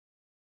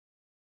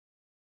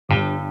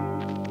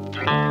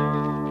Thanks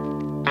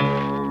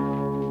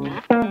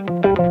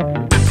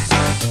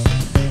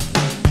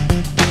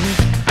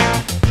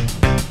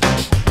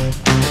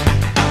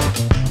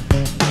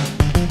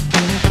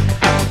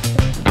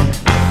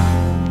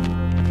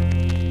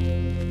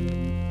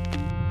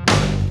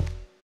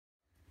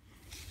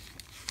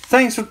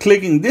for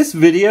clicking this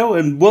video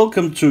and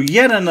welcome to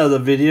yet another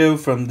video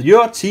from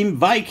your team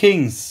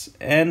Vikings.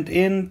 And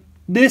in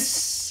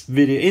today's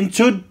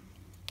video,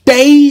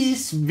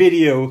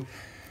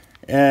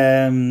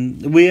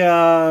 we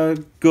are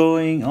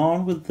going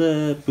on with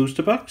the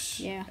booster box.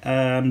 Yeah.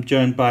 I'm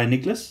joined by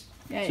Nicholas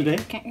today.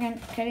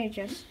 Can you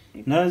just...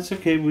 No, it's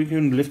okay. We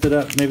can lift it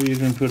up. Maybe you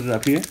can put it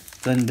up here.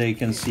 Then they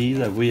can see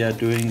that we are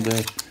doing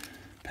the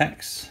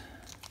packs.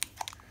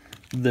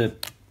 The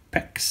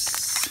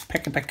packs.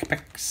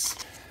 Packs.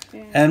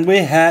 Yeah. And we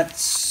had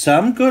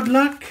some good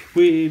luck.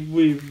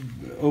 We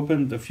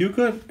opened a few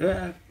good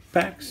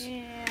packs.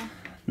 Yeah.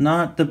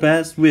 Not the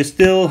best. We're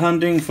still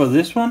hunting for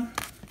this one.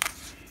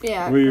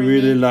 Yeah. We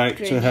really like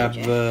to have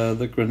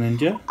the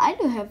Greninja. I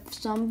do have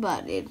some,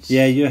 but it's...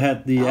 Yeah, you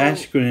had the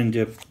Ash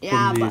Greninja.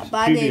 Yeah,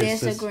 but it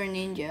is a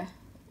Greninja.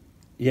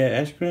 Yeah,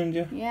 Ash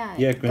Greninja? Yeah.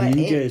 Yeah,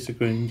 Greninja is a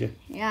Greninja.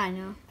 Yeah, I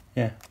know.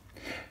 Yeah.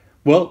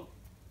 Well,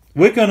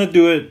 we're gonna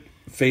do it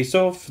face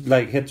off,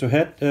 like head to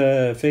head,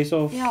 face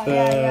off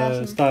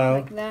style,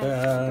 like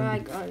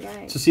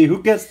that. to see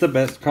who gets the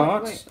best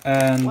cards. Wait.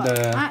 And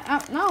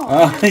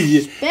no,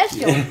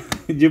 special.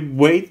 You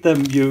weight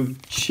them. You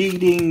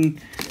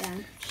cheating.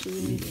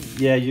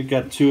 Yeah, you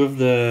got two of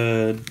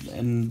the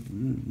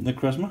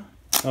Necrozma.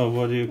 Oh,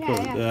 what do you call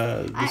it?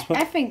 This one?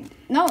 I think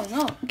no.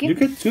 You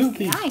get two of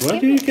these. Why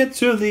do you get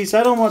two of these?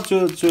 I don't want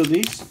two of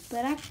these.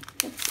 But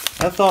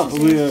I thought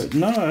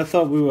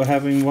we were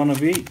having one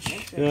of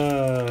each.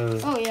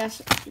 Oh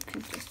yes, you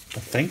can just.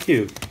 Thank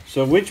you.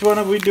 So which one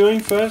are we doing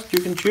first?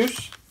 You can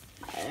choose.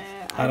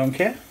 I don't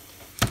care.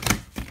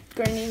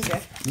 Greninja.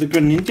 The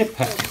Greninja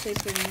pack.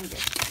 Greninja.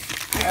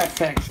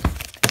 Perfect.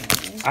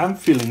 I'm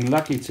feeling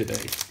lucky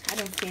today. I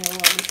don't feel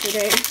lucky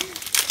today.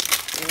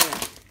 Yeah.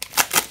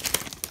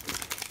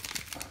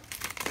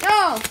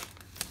 No,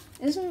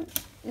 is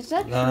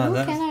that true?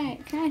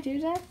 Can I do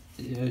that?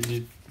 Yeah,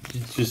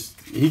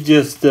 he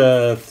just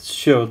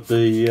showed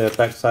the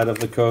backside of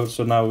the code,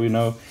 so now we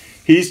know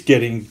he's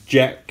getting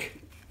Jack.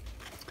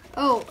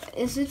 Oh,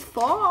 is it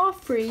 4 or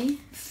 3?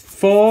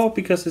 4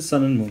 because it's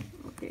Sun and Moon.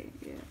 Okay,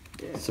 yeah.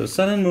 So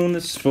Sun and Moon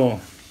is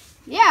 4.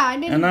 Yeah, I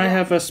didn't. And I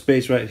have a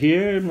space right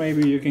here.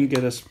 Maybe you can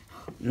get us.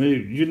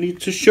 You need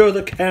to show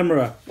the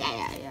camera.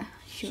 Yeah.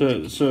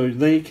 So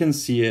they can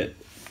see it.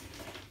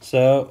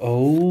 So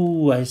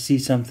I see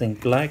something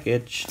black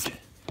edged.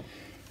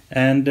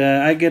 And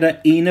I get an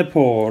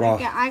Inapora.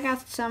 Yeah, I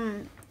got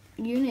some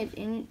unit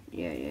in it.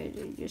 Yeah,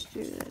 just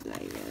do that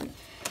like that.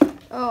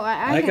 Oh,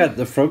 I got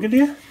the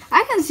Frogadier.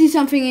 I can see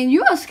something in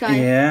yours, guy.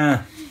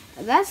 Yeah.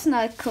 That's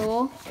not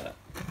cool.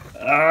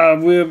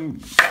 We're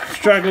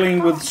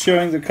struggling with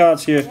showing the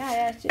cards here.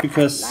 Yeah,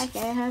 because like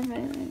I have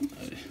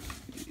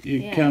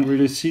you can't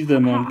really see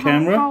them on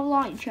camera. How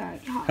long,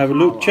 Chad? Have a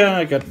look, Chad.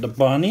 I got the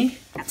Bonnie.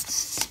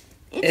 It's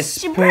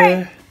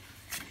Esper.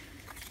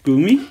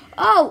 Goomy.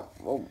 Oh.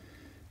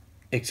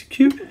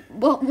 Execute.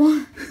 What?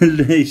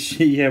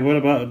 Yeah, what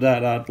about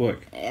that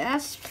artwork? Yeah,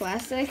 that's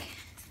plastic.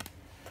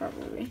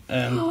 Probably.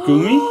 And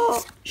Goomy.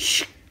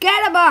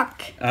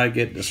 Scatterbuck. I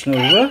get the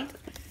Snuppe.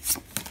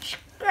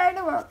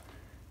 Scatterbuck.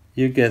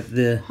 You get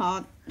the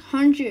Honey.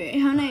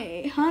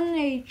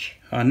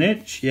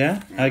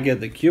 Yeah. I get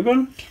the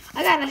Cuban.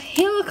 I got a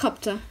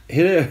helicopter.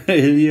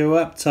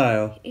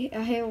 Helioptile.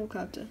 A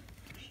helicopter.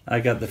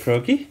 I got the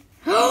Froggy.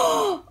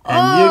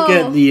 And you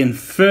get the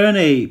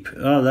Infernape.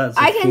 Oh, that's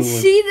I can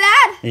see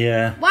that.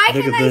 Yeah. Why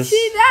can I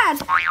see that?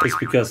 It's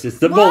because it's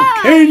the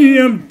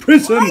Volcanium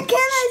Prism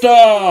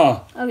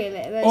Star. Okay,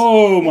 let's,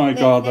 oh my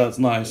God, that's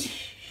nice.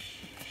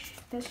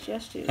 Let's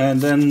just do that.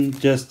 And then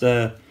just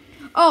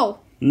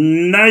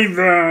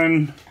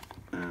Niven.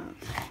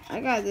 I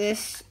got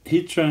this.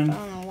 Heatran. I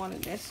don't know what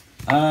it is.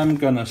 I'm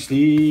gonna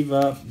sleeve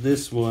up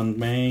this one,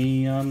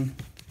 man.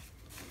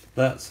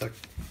 That's a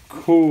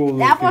cool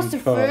That was the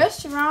card.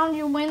 first round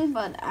you win,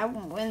 but I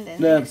won't win then.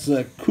 That's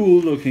a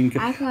cool looking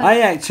card. I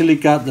actually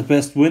got the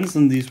best wins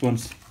on these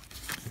ones.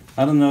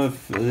 I don't know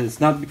if it's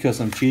not because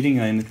I'm cheating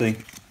or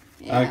anything.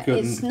 Yeah,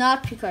 it's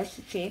not because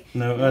you cheat.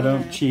 No, I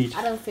don't cheat.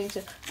 I don't think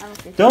so.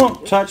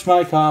 Don't touch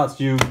my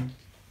cards, you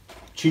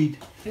cheat.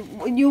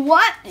 You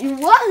what? You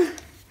what?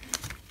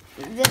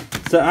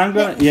 So I'm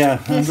gonna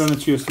I'm gonna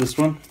choose this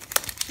one.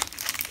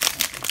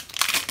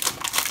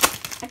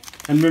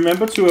 And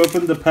remember to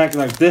open the pack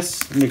like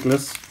this,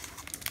 Nicholas.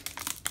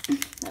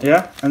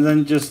 Yeah, and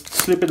then just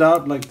slip it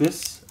out like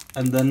this,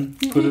 and then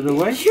put it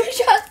away. You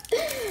just.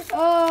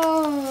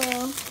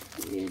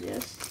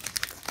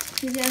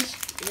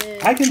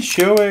 I can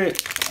show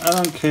it. I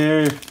don't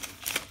care.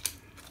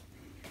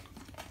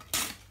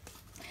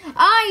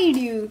 I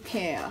do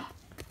care.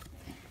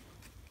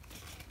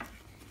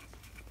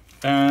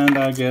 And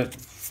I get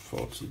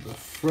 4 to the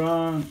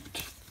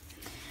front.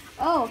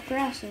 Oh,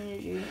 grass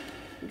energy.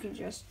 we can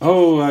just.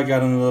 Oh, I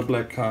got another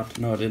black card.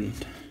 No, I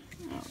didn't.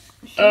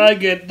 I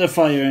get the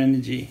fire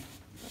energy.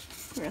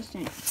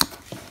 Interesting.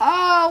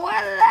 Oh,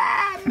 what is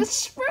that?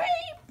 Spray.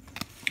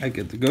 I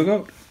get the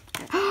go-go.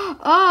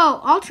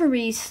 Oh, Ultra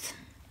Beast.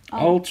 Oh.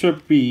 Ultra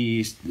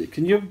Beast.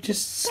 Can you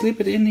just slip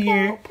it in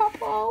here?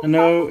 I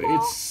know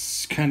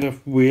it's kind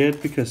of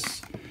weird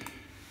because...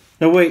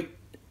 No, wait.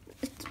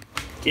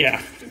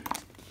 Yeah.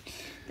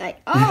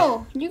 Like,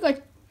 oh, you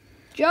got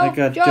Joe. I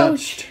got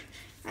judged.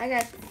 I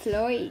got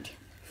Floyd.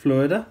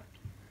 Florida.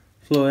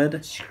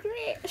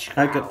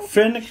 I got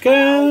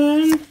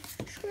Finnegan.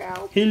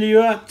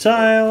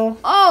 Helioptile.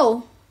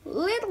 Oh,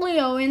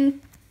 Leo in.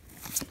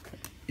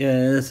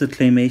 Yeah, that's a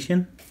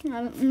claymation.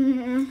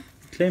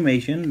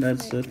 Claymation,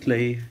 that's a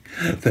clay.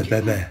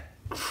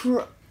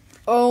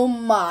 Oh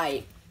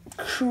my.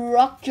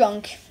 Croc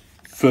junk.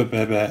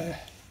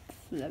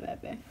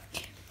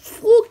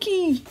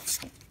 Fluky.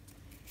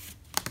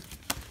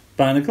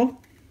 Barnacle.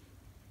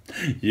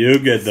 You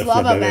get the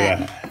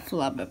Flubber.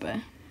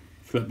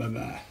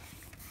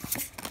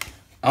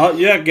 Oh,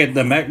 yeah, I get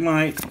the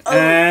Magmite. Oh.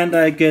 And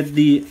I get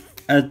the...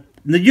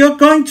 you're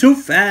going too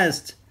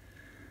fast.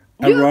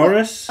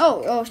 Auroras.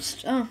 Oh,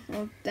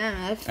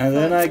 damn it. And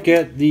then I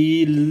get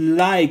the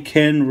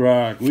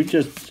Lycanroc. We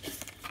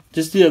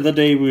just the other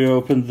day we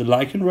opened the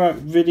Lycanroc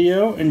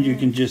video, and you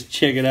can just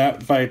check it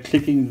out by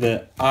clicking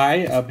the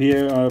eye up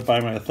here by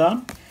my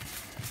thumb.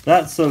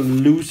 That's a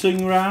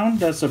losing round.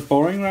 That's a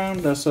boring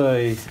round. That's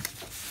a...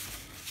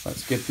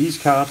 Let's get these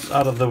cards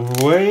out of the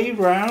way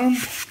round.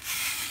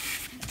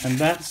 And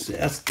that's...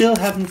 I still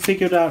haven't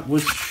figured out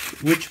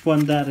which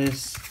one that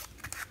is.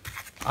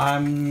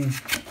 I'm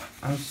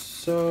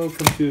so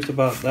confused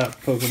about that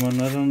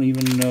Pokemon. I don't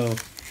even know.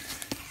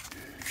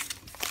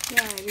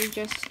 Yeah, we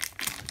just...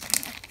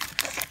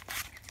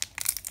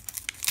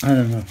 I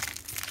don't know.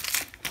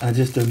 I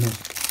just don't know.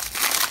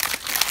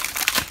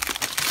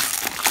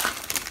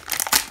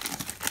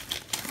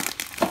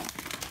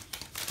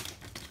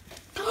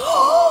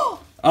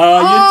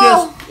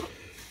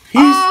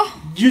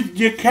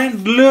 You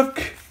can't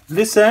look.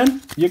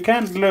 Listen, you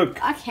can't look.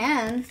 I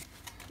can.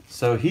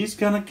 So he's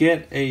gonna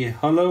get a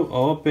Hollow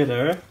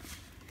Orbiter.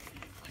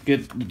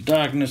 Get the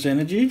Darkness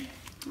Energy.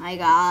 I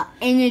got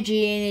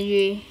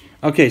energy.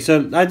 Okay,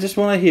 so I just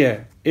want to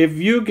hear. If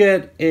you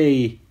get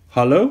a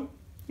Hollow,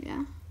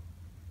 yeah,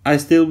 I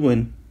still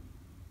win.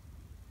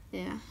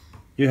 Yeah.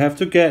 You have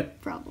to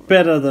get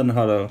better than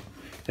Hollow.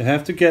 You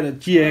have to get a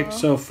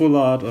GX or Full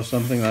Art or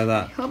something like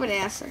that. I hope it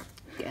has a,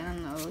 I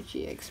don't know,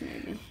 GX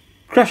maybe.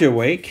 Crush your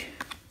Wake.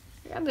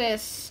 Look at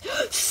this.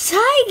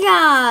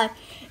 Saiga!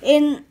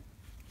 In...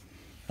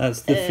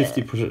 That's the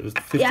 50%.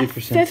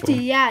 50,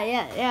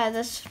 yeah,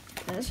 that's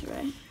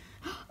right.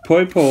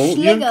 Poipole,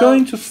 you're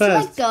going too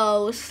fast.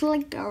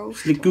 Slicko.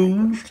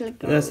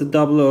 That's the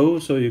double O,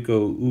 so you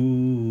go,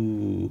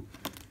 ooh.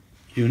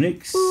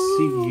 Unix,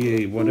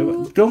 CA,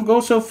 whatever. Don't go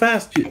so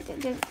fast. Just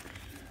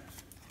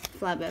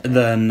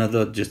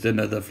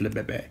another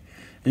Flabébé.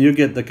 And you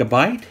get the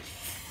Gabite.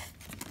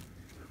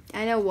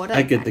 I know what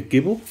I get the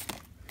Gibble.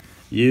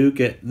 You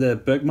get the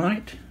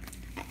Bergmite.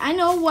 I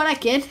know what I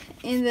get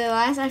in the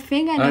last. I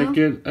think I know.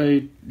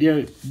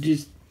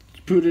 Just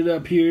put it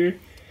up here.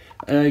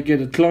 I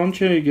get a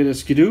Clauncher. You get a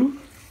Skidoo.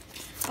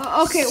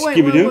 Oh, okay,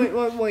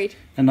 wait.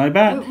 And I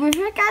bet. If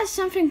I got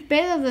something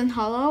better than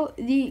Hollow,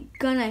 they're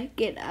gonna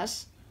get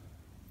us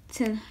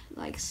 10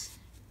 likes.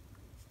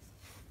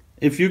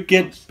 If you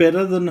get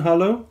better than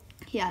Hollow,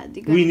 yeah,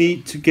 we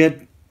need to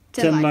get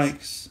 10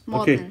 likes.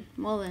 More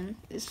than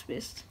is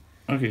best.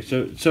 Okay,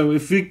 so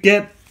if we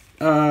get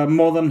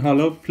more than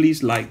Hollow,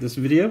 please like this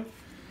video.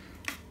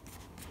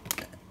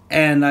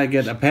 And I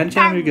get a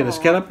Pancham, you get a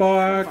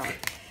Scalabark,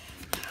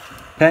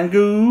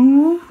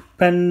 Panguru,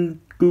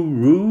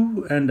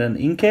 and an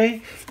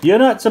Inkay. You're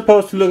not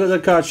supposed to look at the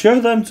cards. Show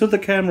them to the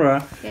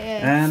camera.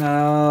 Yeah. And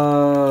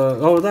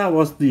that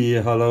was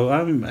the Hollow.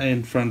 I'm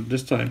in front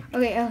this time.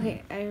 Okay.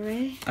 Are you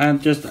ready?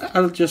 And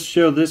I'll just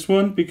show this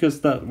one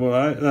because that's what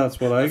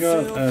I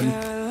got. And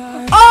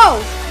oh!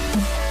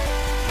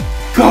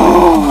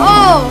 God!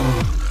 Oh!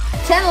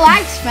 10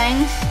 likes,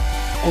 thanks.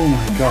 Oh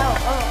my God!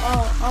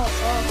 Oh!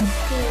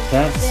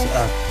 That's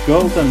a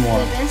golden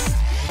one.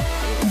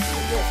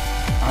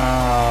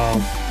 Oh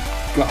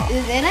God!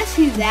 Then I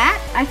see that,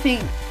 I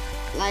think,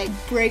 like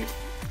break.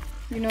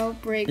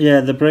 Yeah,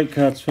 the break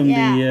cards from the.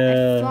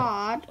 I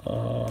thought,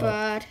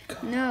 but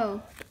God.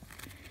 No.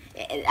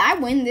 I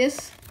win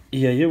this.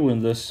 Yeah, you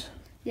win this.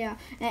 Yeah,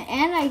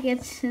 and I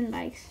get 10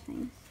 likes.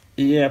 Things.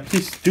 Yeah,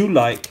 please do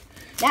like.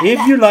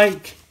 If you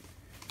like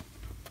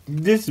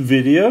this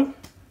video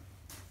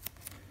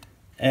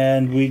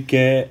and we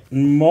get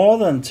more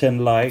than 10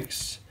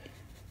 likes,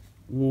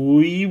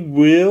 we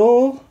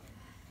will...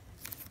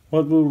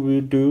 What will we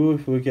do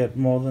if we get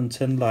more than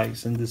 10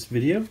 likes in this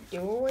video?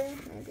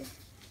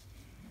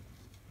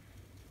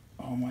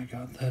 Oh my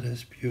God, that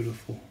is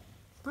beautiful.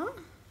 Huh?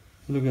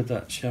 Look at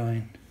that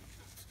shine.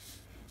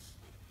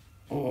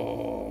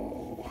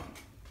 Oh,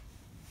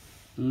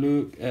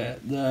 look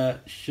at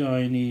that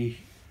shiny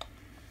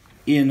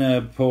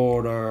inner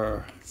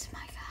border. It's my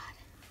God.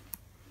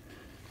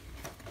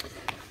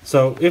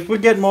 So if we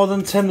get more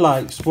than 10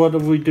 likes, what are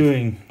we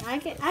doing? I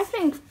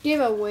think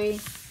giveaway.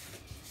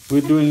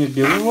 We're doing a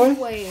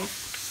giveaway?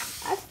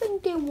 I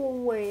think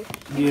giveaway.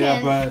 You Yeah,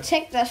 can but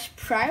text us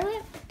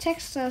private.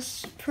 Text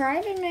us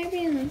private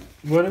maybe. And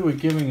what are we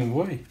giving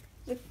away?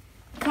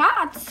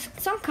 cards.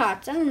 Some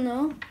cards. I don't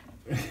know.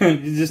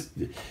 You just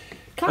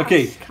Cards,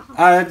 okay. cards.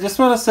 I just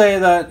want to say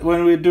that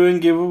when we're doing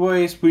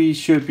giveaways, we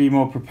should be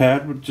more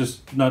prepared. We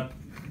just not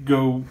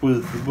go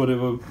with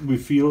whatever we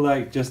feel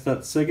like just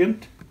that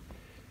second.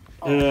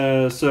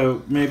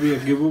 So maybe a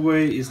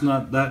giveaway is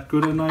not that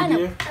good an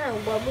idea. I know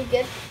what we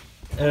get.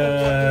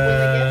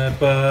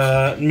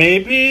 But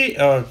maybe.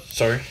 Oh,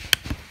 sorry.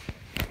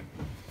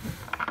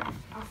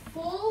 A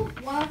full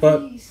one But-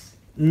 of these.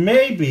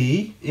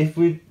 Maybe if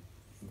we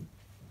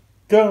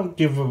don't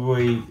give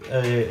away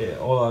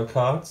all our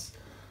cards,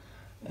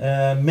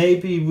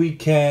 maybe we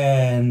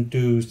can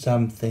do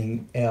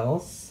something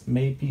else.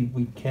 Maybe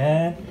we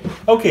can.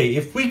 Okay,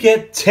 if we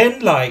get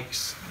 10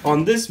 likes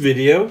on this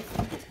video,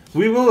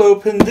 we will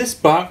open this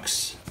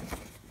box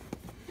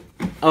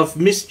of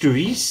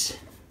mysteries.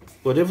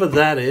 Whatever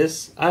that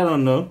is, I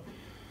don't know.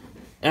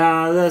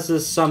 This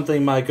is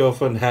something my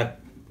girlfriend had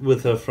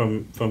with her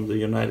from the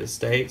United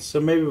States. So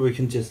maybe we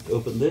can just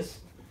open this.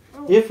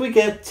 If we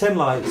get 10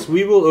 likes,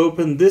 we will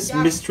open this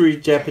mystery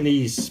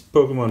Japanese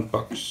Pokemon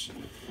box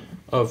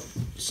of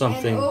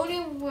something. And only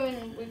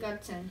when we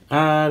got 10.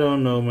 I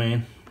don't know,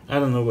 man. I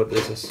don't know what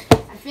this is.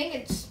 I think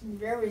it's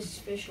very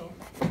special.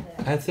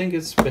 I think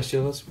it's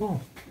special as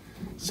well.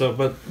 So,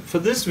 but for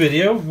this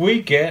video,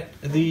 we get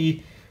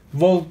the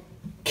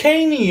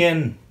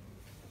Volcanion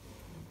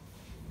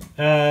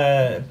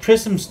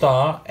Prism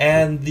Star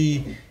and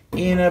the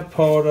Inner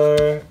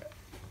Porter.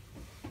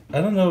 I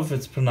don't know if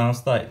it's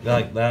pronounced like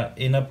that.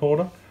 Inner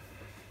Porter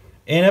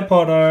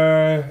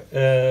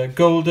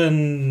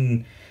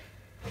Golden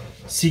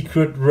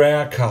Secret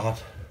Rare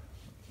card.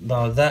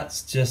 Now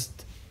that's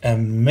just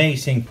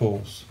amazing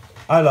pulls.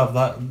 I love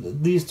that.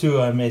 These two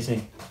are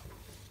amazing.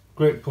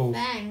 Great pulls.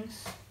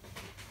 Thanks.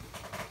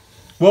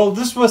 Well,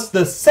 this was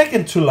the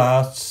second to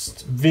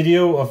last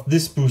video of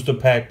this booster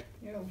pack.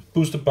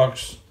 Booster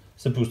box.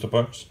 It's a booster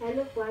box. I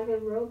look like a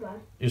robot.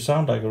 You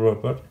sound like a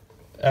robot.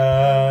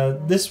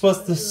 This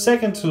was the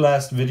second to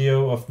last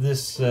video of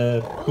this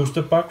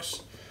booster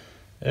box.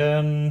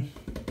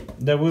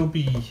 There will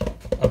be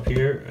up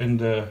here in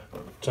the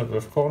top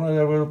left corner.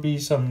 There will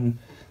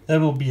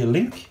be a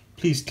link.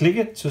 Please click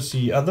it to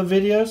see other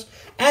videos.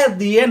 At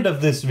the end of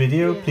this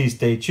video, please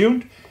stay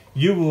tuned.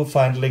 You will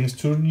find links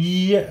to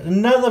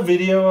another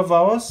video of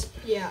ours.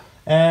 Yeah.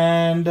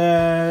 And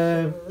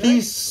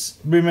please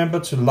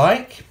remember to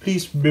like.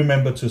 Please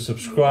remember to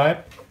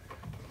subscribe.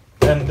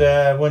 And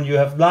when you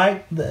have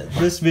liked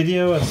this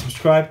video and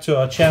subscribed to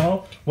our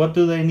channel, what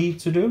do they need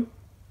to do?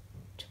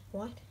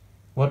 What?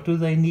 What do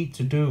they need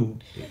to do?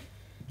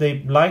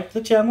 They like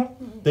the channel,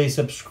 they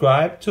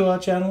subscribe to our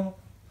channel,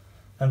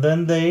 and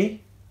then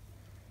they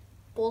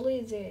Bully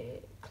the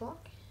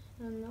clock?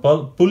 I don't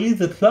know. bully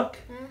the clock.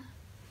 Yeah.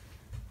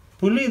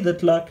 Bully the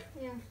clock.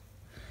 Yeah.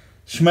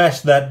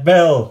 Smash that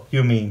bell,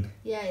 you mean?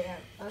 Yeah.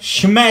 Okay.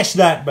 Smash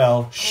that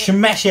bell.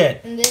 Smash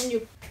it. And then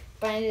you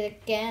find it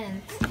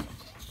again.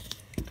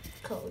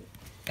 Code.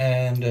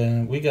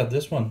 And we got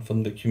this one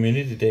from the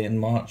community day in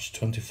March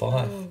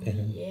 25.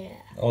 Yeah.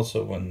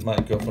 Also when my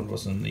girlfriend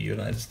was in the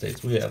United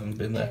States. We haven't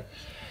been there.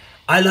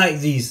 I like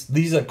these.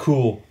 These are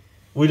cool.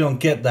 We don't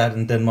get that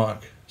in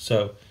Denmark.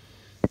 So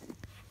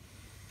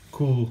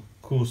cool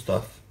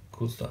stuff.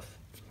 Cool stuff.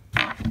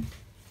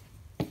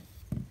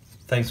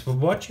 Thanks for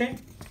watching.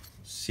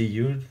 See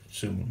you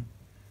soon.